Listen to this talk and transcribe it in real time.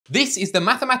This is the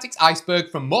mathematics iceberg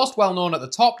from most well-known at the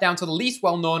top down to the least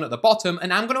well-known at the bottom,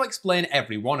 and I'm going to explain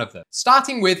every one of them.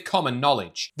 Starting with common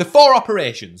knowledge. The four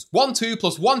operations, 1, 2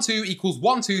 plus 1, 2 equals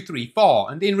 1, 2, 3,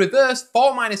 4, and in reverse,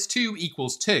 4 minus 2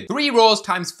 equals 2. 3 rows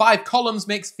times 5 columns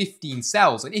makes 15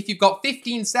 cells, and if you've got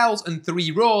 15 cells and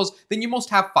 3 rows, then you must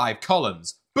have 5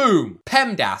 columns. Boom!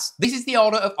 PEMDAS. This is the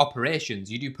order of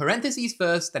operations. You do parentheses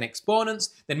first, then exponents,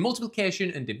 then multiplication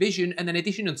and division, and then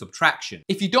addition and subtraction.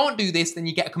 If you don't do this, then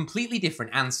you get a completely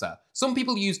different answer. Some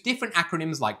people use different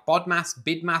acronyms like BODMAS,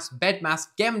 BIDMAS, BEDMAS,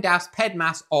 GEMDAS,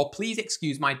 PEDMAS, or please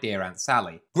excuse my dear Aunt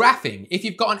Sally. Graphing. If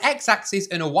you've got an x-axis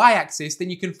and a y-axis, then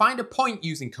you can find a point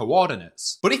using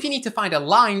coordinates. But if you need to find a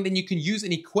line, then you can use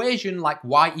an equation like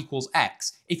y equals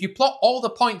x. If you plot all the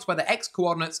points where the x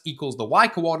coordinates equals the y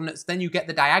coordinates, then you get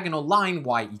the diagonal line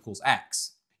y equals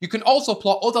x. You can also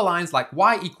plot other lines like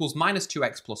y equals minus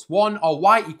 2x plus 1 or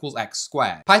y equals x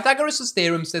squared. Pythagoras'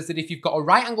 theorem says that if you've got a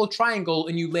right angled triangle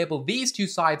and you label these two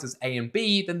sides as a and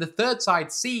b, then the third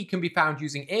side c can be found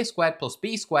using a squared plus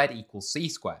b squared equals c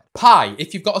squared. Pi.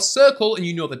 If you've got a circle and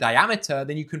you know the diameter,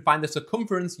 then you can find the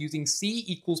circumference using c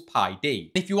equals pi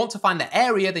d. If you want to find the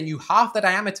area, then you halve the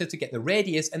diameter to get the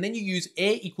radius, and then you use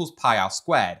a equals pi r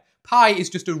squared. Pi is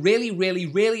just a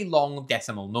really long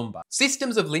decimal number.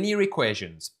 Systems of linear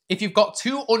equations. If you've got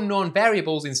two unknown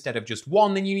variables instead of just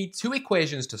one, then you need two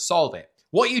equations to solve it.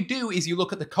 What you do is you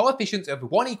look at the coefficients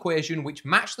of one equation which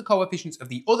match the coefficients of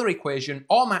the other equation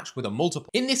or match with a multiple.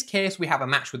 In this case, we have a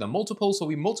match with a multiple, so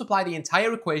we multiply the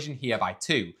entire equation here by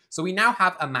 2. So we now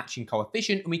have a matching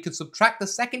coefficient, and we can subtract the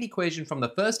second equation from the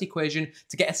first equation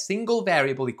to get a single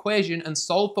variable equation and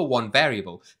solve for one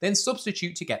variable, then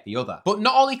substitute to get the other. But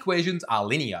not all equations are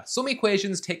linear. Some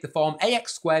equations take the form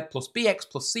ax squared plus bx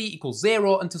plus c equals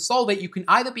 0, and to solve it, you can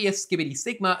either be a skibbity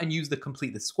sigma and use the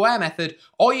complete the square method,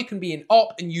 or you can be an op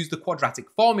and use the quadratic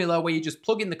formula where you just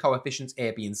plug in the coefficients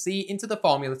a, b, and c into the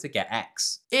formula to get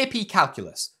x. AP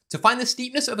Calculus. To find the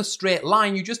steepness of a straight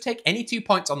line, you just take any 2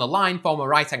 points on the line, form a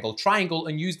right angled triangle,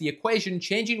 and use the equation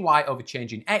changing y over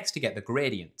changing x to get the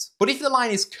gradient. But if the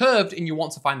line is curved and you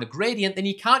want to find the gradient, then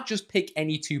you can't just pick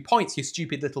any 2 points, you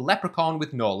stupid little leprechaun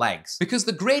with no legs. Because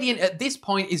the gradient at this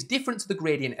point is different to the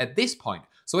gradient at this point.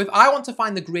 So if I want to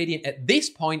find the gradient at this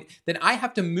point, then I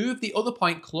have to move the other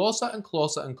point closer and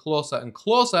closer and closer and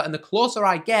closer, and the closer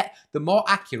I get, the more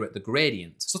accurate the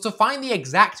gradient. So to find the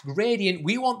exact gradient,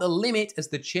 we want the limit as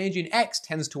the change in x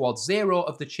tends towards 0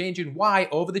 of the change in y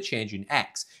over the change in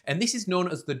x. And this is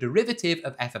known as the derivative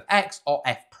of f of x or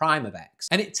f prime of x.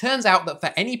 And it turns out that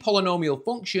for any polynomial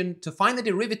function, to find the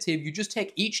derivative, you just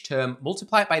take each term,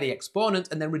 multiply it by the exponent,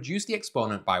 and then reduce the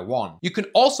exponent by 1. You can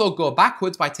also go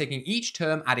backwards by taking each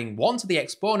term, adding 1 to the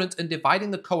exponent, and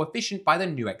dividing the coefficient by the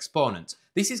new exponent.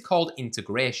 This is called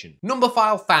integration.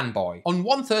 Numberphile fanboy. On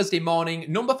one Thursday morning,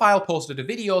 Numberphile posted a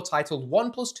video titled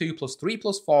 1 plus 2 plus 3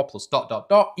 plus 4 plus ...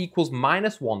 equals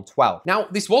minus 112. Now,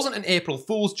 this wasn't an April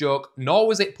Fool's joke, nor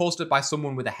was it posted by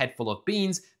someone with a head full of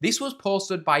beans. This was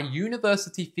posted by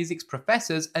university physics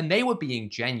professors, and they were being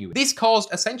genuine. This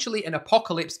caused essentially an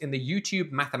apocalypse in the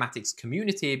YouTube mathematics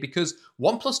community because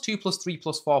 1 plus 2 plus 3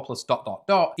 plus 4 plus ...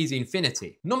 is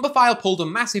infinity. Numberphile pulled a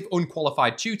massive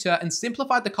unqualified tutor and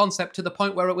simplified the concept to the point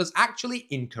where it was actually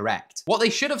incorrect. What they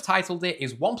should have titled it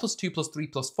is 1 plus 2 plus 3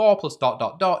 plus 4 plus ...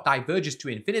 diverges to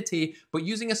infinity, but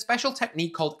using a special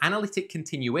technique called analytic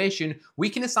continuation, we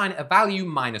can assign it a value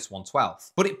minus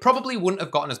 112. But it probably wouldn't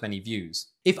have gotten as many views.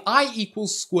 If I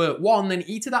equals square root 1, then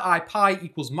e to the I pi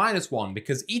equals minus 1,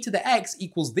 because e to the x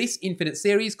equals this infinite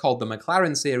series called the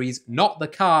Maclaurin series, not the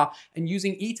car, and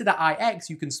using e to the ix,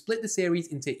 you can split the series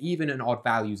into even and odd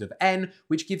values of n,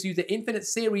 which gives you the infinite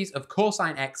series of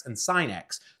cosine x and sine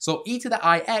x. So e to the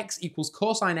ix equals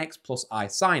cosine x plus I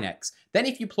sine x. Then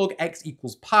if you plug x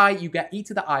equals pi, you get e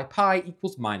to the I pi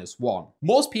equals minus 1.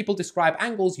 Most people describe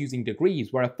angles using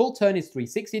degrees, where a full turn is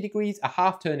 360 degrees, a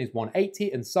half turn is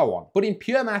 180, and so on. But in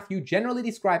pure math, you generally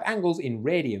describe angles in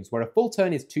radians, where a full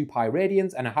turn is 2 pi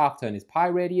radians and a half turn is pi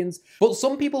radians. But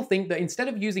some people think that instead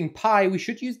of using pi, we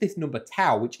should use this number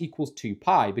tau, which equals 2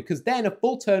 pi, because then a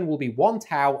full turn will be 1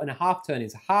 tau and a half turn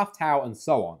is a half tau, and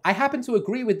so on. I happen to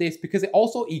agree with this because it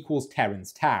also equals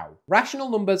Terence tau. Rational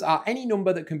numbers are any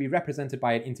number that can be represented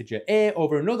by an integer a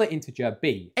over another integer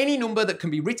b. Any number that can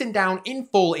be written down in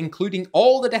full, including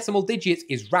all the decimal digits,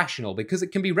 is rational because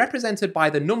it can be represented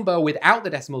by the number without the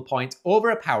decimal point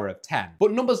over a power of 10.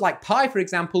 But numbers like pi, for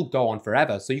example, go on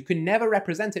forever, so you can never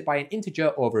represent it by an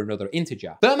integer over another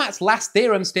integer. Fermat's last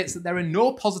theorem states that there are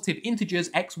no positive integers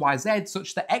x, y, z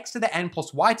such that x to the n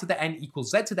plus y to the n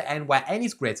equals z to the n where n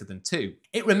is greater than 2.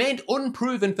 It remained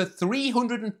unproven for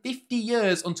 350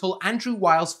 years until Andrew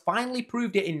Wiles finally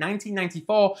proved it in 19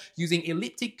 1994 using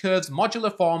elliptic curves,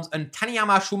 modular forms, and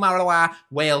Taniyama-Shumarawa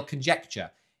Weyl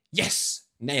conjecture. Yes!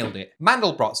 Nailed it.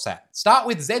 Mandelbrot set. Start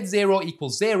with z0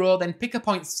 equals 0, then pick a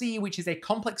point c, which is a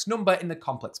complex number in the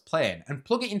complex plane, and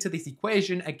plug it into this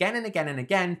equation again and again and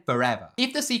again forever.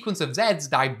 If the sequence of z's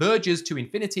diverges to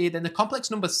infinity, then the complex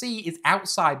number c is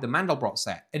outside the Mandelbrot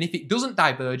set, and if it doesn't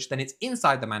diverge, then it's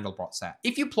inside the Mandelbrot set.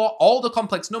 If you plot all the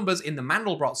complex numbers in the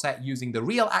Mandelbrot set using the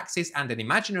real axis and an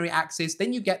imaginary axis,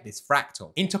 then you get this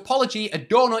fractal. In topology, a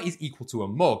donut is equal to a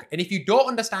mug, and if you don't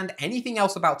understand anything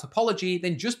else about topology,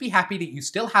 then just be happy that you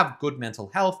still have good mental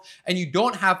health and you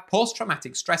don't have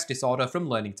post-traumatic stress disorder from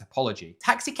learning topology.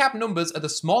 Taxicab numbers are the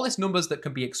smallest numbers that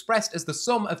can be expressed as the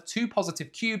sum of two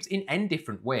positive cubes in n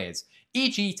different ways.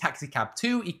 E.g. taxicab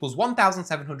 2 equals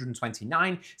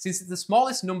 1729 since it's the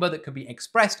smallest number that can be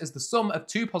expressed as the sum of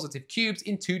two positive cubes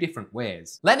in two different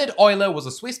ways. Leonhard Euler was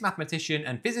a Swiss mathematician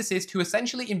and physicist who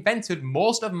essentially invented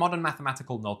most of modern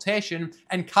mathematical notation,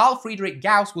 and Carl Friedrich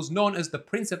Gauss was known as the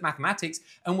Prince of Mathematics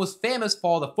and was famous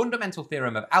for the fundamental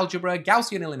theorem of algebra,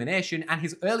 Gaussian elimination, and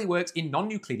his early works in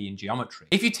non-Euclidean geometry.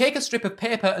 If you take a strip of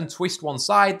paper and twist one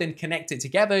side, then connect it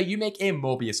together, you make a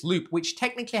Mobius loop, which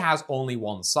technically has only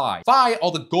one side. Phi,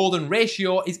 or the golden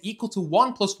ratio, is equal to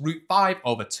 1 plus root 5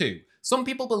 over 2. Some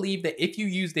people believe that if you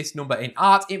use this number in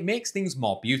art, it makes things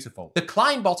more beautiful. The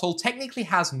Klein bottle technically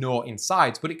has no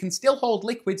insides, but it can still hold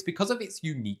liquids because of its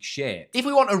unique shape. If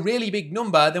we want a really big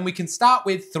number, then we can start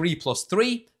with 3 plus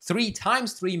 3. 3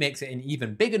 times 3 makes it an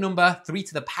even bigger number, 3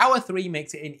 to the power 3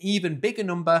 makes it an even bigger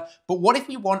number, but what if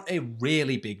we want a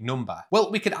really big number?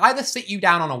 Well, we could either sit you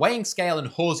down on a weighing scale and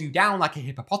hose you down like a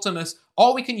hippopotamus,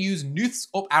 or we can use Knuth's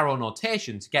up arrow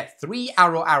notation to get 3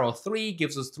 arrow arrow 3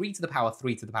 gives us 3 to the power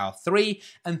 3 to the power 3,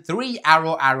 and 3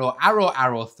 arrow arrow arrow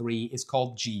arrow 3 is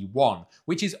called G1,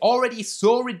 which is already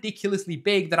so ridiculously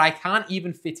big that I can't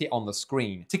even fit it on the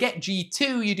screen. To get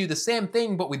G2, you do the same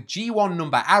thing but with G1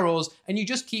 number arrows, and you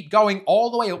just keep going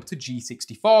all the way up to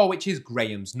G64, which is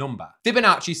Graham's number.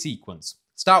 Fibonacci sequence.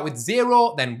 Start with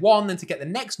 0, then 1, then to get the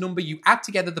next number, you add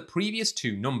together the previous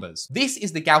two numbers. This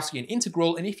is the Gaussian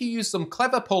integral, and if you use some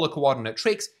clever polar coordinate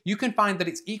tricks, you can find that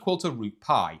it's equal to root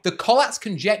pi. The Collat's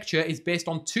conjecture is based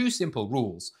on two simple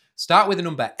rules. Start with a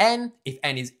number n. If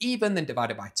n is even, then divide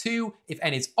it by 2. If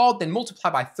n is odd, then multiply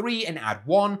by 3 and add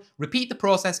 1. Repeat the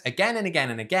process again and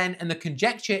again and again, and the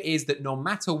conjecture is that no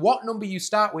matter what number you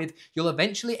start with, you'll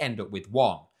eventually end up with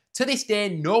 1. To this day,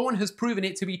 no one has proven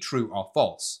it to be true or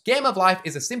false. Game of Life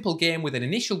is a simple game with an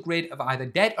initial grid of either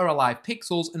dead or alive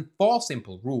pixels and 4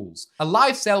 simple rules. A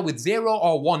live cell with 0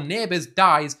 or 1 neighbours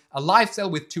dies, a live cell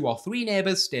with 2 or 3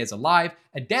 neighbours stays alive,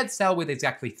 a dead cell with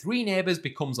exactly 3 neighbours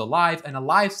becomes alive, and a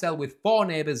live cell with 4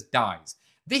 neighbours dies.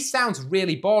 This sounds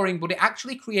really boring, but it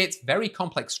actually creates very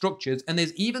complex structures, and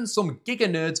there's even some giga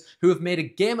nerds who have made a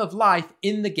game of life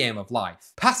in the game of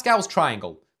life. Pascal's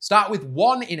triangle. Start with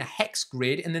 1 in a hex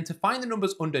grid, and then to find the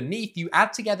numbers underneath, you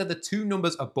add together the two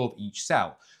numbers above each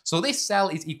cell. So this cell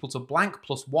is equal to blank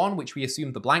plus 1, which we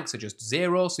assume the blanks are just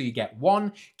 0, so you get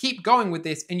 1. Keep going with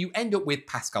this, and you end up with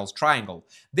Pascal's triangle.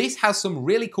 This has some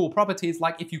really cool properties,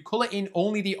 like if you colour in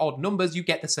only the odd numbers, you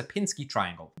get the Sierpinski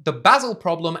triangle. The Basel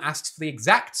problem asks for the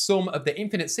exact sum of the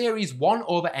infinite series 1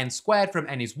 over n squared from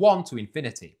n is 1 to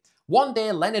infinity. One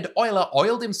day, Leonhard Euler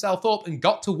oiled himself up and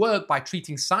got to work by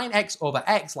treating sine x over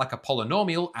x like a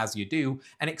polynomial, as you do,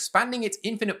 and expanding its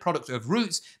infinite product of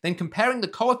roots, then comparing the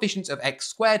coefficients of x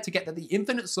squared to get that the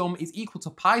infinite sum is equal to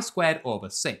pi squared over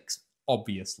 6.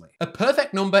 Obviously. A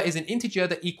perfect number is an integer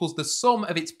that equals the sum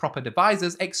of its proper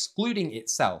divisors excluding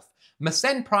itself.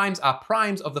 Mersenne primes are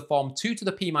primes of the form 2 to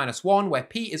the p minus 1, where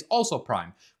p is also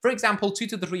prime. For example, 2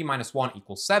 to the 3 minus 1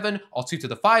 equals 7, or 2 to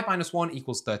the 5 minus 1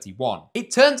 equals 31.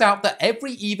 It turns out that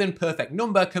every even perfect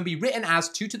number can be written as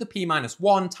 2 to the p minus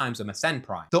 1 times a Mersenne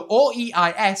prime. The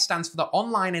OEIS stands for the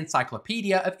Online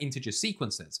Encyclopedia of Integer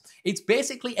Sequences. It's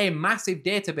basically a massive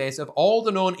database of all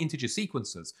the known integer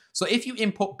sequences. So if you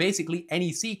input basically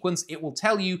any sequence, it will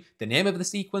tell you the name of the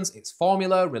sequence, its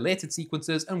formula, related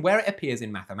sequences, and where it appears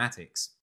in mathematics.